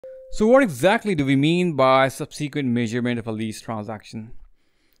So what exactly do we mean by subsequent measurement of a lease transaction?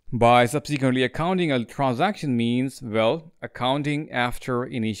 By subsequently accounting a transaction means, well, accounting after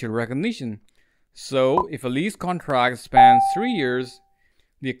initial recognition. So if a lease contract spans 3 years,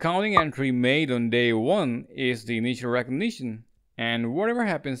 the accounting entry made on day 1 is the initial recognition, and whatever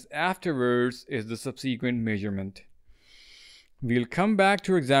happens afterwards is the subsequent measurement. We'll come back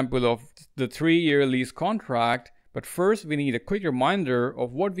to an example of the 3-year lease contract, but first we need a quick reminder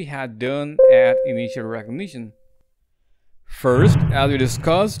of what we had done at initial recognition. First, as we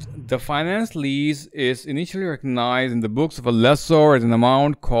discussed, the finance lease is initially recognized in the books of a lessor as an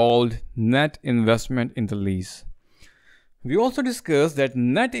amount called net investment in the lease. We also discussed that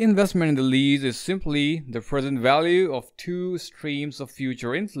net investment in the lease is simply the present value of 2 streams of future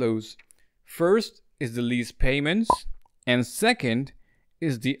inflows. First is the lease payments, and second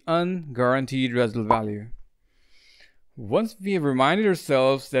is the unguaranteed residual value. Once we have reminded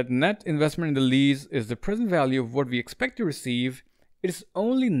ourselves that net investment in the lease is the present value of what we expect to receive, it is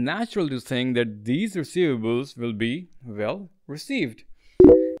only natural to think that these receivables will be, well, received.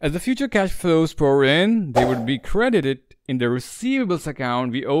 As the future cash flows pour in, they would be credited in the receivables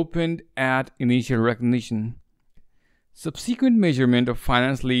account we opened at initial recognition. Subsequent measurement of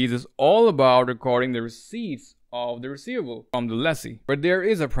finance lease is all about recording the receipts of the receivable from the lessee. But there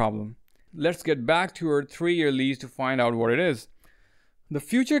is a problem. Let's get back to our 3-year lease to find out what it is. The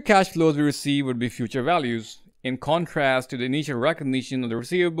future cash flows we receive would be future values, in contrast to the initial recognition of the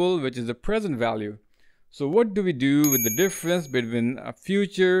receivable, which is the present value. So what do we do with the difference between a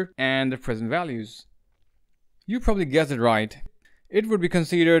future and the present values? You probably guessed it right. It would be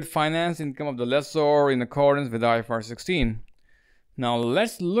considered finance income of the lessor in accordance with IFRS 16. Now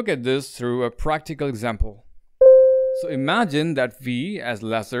let's look at this through a practical example. So imagine that we, as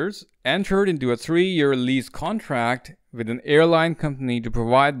lessors, entered into a 3-year lease contract with an airline company to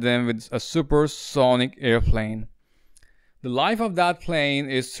provide them with a supersonic airplane. The life of that plane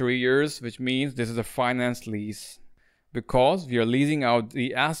is 3 years, which means this is a finance lease, because we are leasing out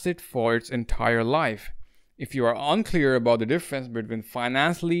the asset for its entire life. If you are unclear about the difference between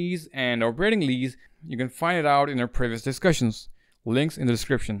finance lease and operating lease, you can find it out in our previous discussions. Links in the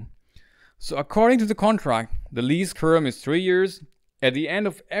description. So according to the contract, the lease term is 3 years. At the end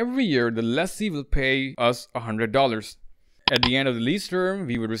of every year, the lessee will pay us $100. At the end of the lease term,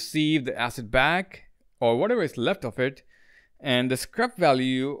 we will receive the asset back, or whatever is left of it, and the scrap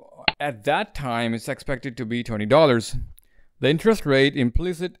value at that time is expected to be $20. The interest rate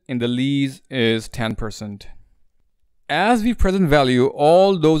implicit in the lease is 10%. As we present value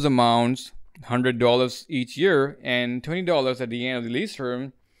all those amounts, $100 each year and $20 at the end of the lease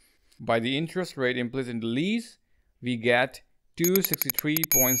term, by the interest rate implicit in the lease, we get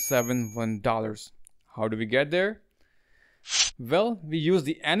 $263.71. How do we get there? Well, we use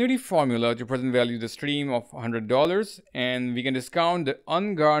the annuity formula to present value the stream of $100, and we can discount the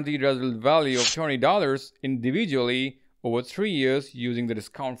unguaranteed residual value of $20 individually over 3 years using the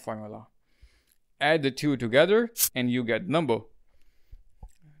discount formula. Add the two together and you get the number.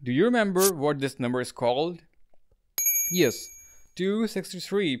 Do you remember what this number is called? Yes,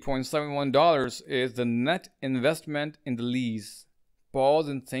 $263.71 is the net investment in the lease. Pause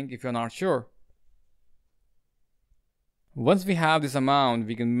and think if you're not sure. Once we have this amount,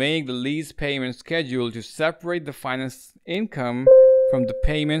 we can make the lease payment schedule to separate the finance income from the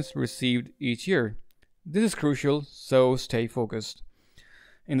payments received each year. This is crucial, so stay focused.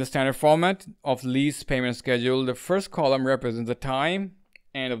 In the standard format of lease payment schedule, the first column represents the time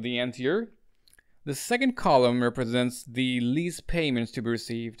end of the nth year. The second column represents the lease payments to be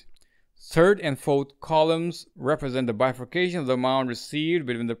received. Third and fourth columns represent the bifurcation of the amount received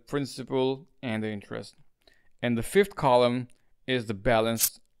between the principal and the interest. And the fifth column is the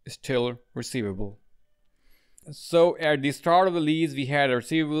balance still receivable. So at the start of the lease, we had a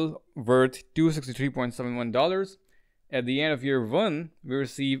receivable worth $263.71. At the end of year 1, we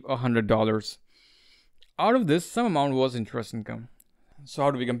received $100. Out of this, some amount was interest income. So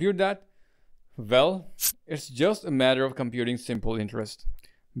how do we compute that? Well, it's just a matter of computing simple interest.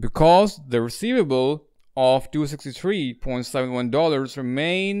 Because the receivable of $263.71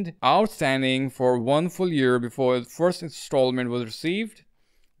 remained outstanding for 1 full year before the first installment was received,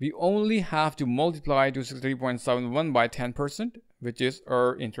 we only have to multiply 263.71 by 10%, which is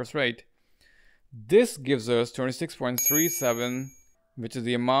our interest rate. This gives us 26.37, which is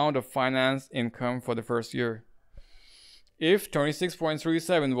the amount of finance income for the first year. If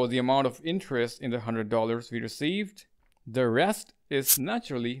 26.37 was the amount of interest in the $100 we received, the rest is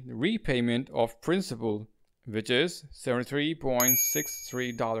naturally the repayment of principal, which is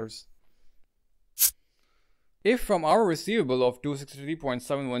 $73.63. If from our receivable of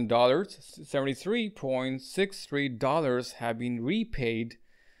 $263.71, $73.63 have been repaid,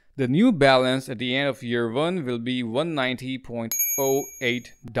 the new balance at the end of year 1 will be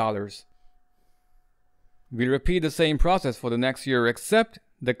 $190.08. We'll repeat the same process for the next year, except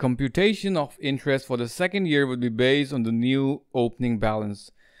the computation of interest for the second year would be based on the new opening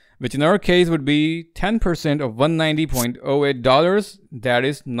balance, which in our case would be 10% of $190.08, that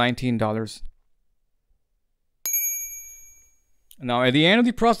is $19. Now at the end of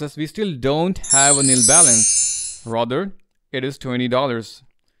the process, we still don't have a nil balance. Rather, it is $20.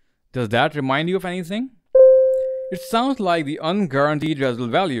 Does that remind you of anything? It sounds like the unguaranteed residual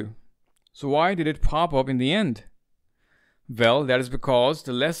value. So why did it pop up in the end? Well, that is because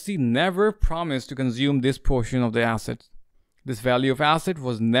the lessee never promised to consume this portion of the asset. This value of asset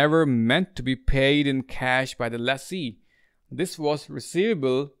was never meant to be paid in cash by the lessee. This was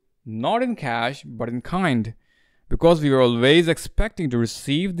receivable not in cash but in kind. Because we were always expecting to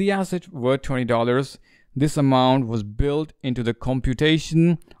receive the asset worth $20, this amount was built into the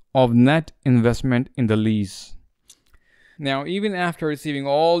computation of net investment in the lease. Now, even after receiving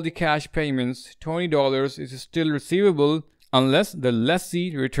all the cash payments, $20 is still receivable unless the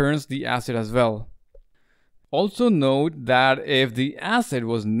lessee returns the asset as well. Also note that if the asset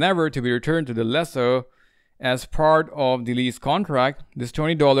was never to be returned to the lessor as part of the lease contract, this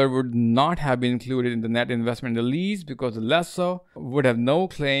 $20 would not have been included in the net investment in the lease because the lessor would have no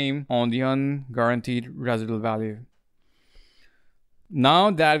claim on the unguaranteed residual value. Now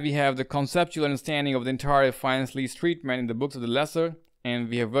that we have the conceptual understanding of the entire finance lease treatment in the books of the lessor, and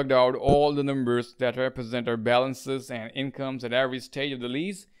we have worked out all the numbers that represent our balances and incomes at every stage of the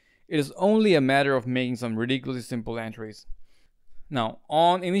lease, it is only a matter of making some ridiculously simple entries. Now,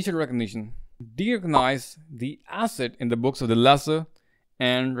 on initial recognition, de-recognize the asset in the books of the lessor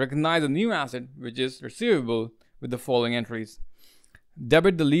and recognize the new asset, which is receivable, with the following entries.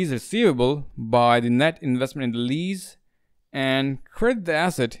 Debit the lease receivable by the net investment in the lease and credit the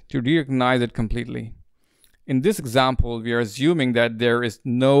asset to de-recognize it completely. In this example, we are assuming that there is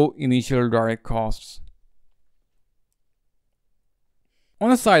no initial direct costs.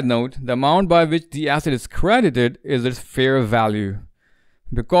 On a side note, the amount by which the asset is credited is its fair value.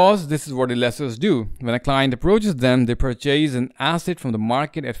 Because this is what the lessors do. When a client approaches them, they purchase an asset from the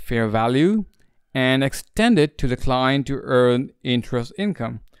market at fair value and extend it to the client to earn interest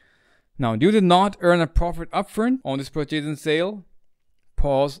income. Now, do they not earn a profit upfront on this purchase and sale?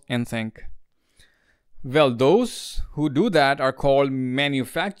 Pause and think. Well, those who do that are called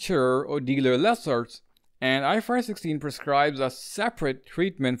manufacturer or dealer lessors, and IFRS 16 prescribes a separate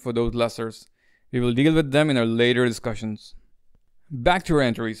treatment for those lessors. We will deal with them in our later discussions. Back to our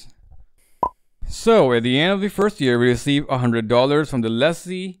entries. So at the end of the first year, we receive $100 from the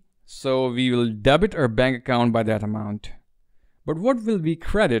lessee, so we will debit our bank account by that amount. But what will we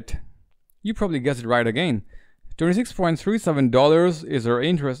credit? You probably guessed it right again. $26.37 is our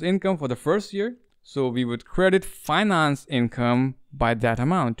interest income for the first year, so we would credit finance income by that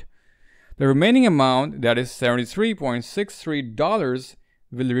amount. The remaining amount, that is $73.63,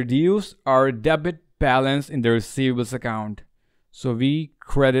 will reduce our debit balance in the receivables account. So we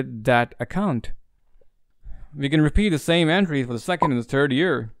credit that account. We can repeat the same entries for the second and the third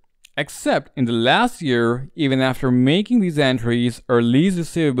year. Except in the last year, even after making these entries, our lease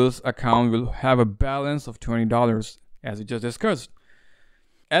receivables account will have a balance of $20, as we just discussed.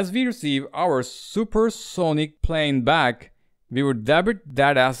 As we receive our supersonic plane back, we would debit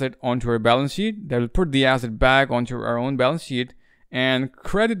that asset onto our balance sheet. That will put the asset back onto our own balance sheet and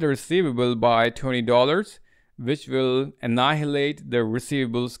credit the receivable by $20, which will annihilate the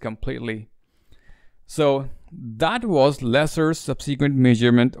receivables completely. So that was lessor's subsequent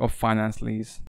measurement of finance lease.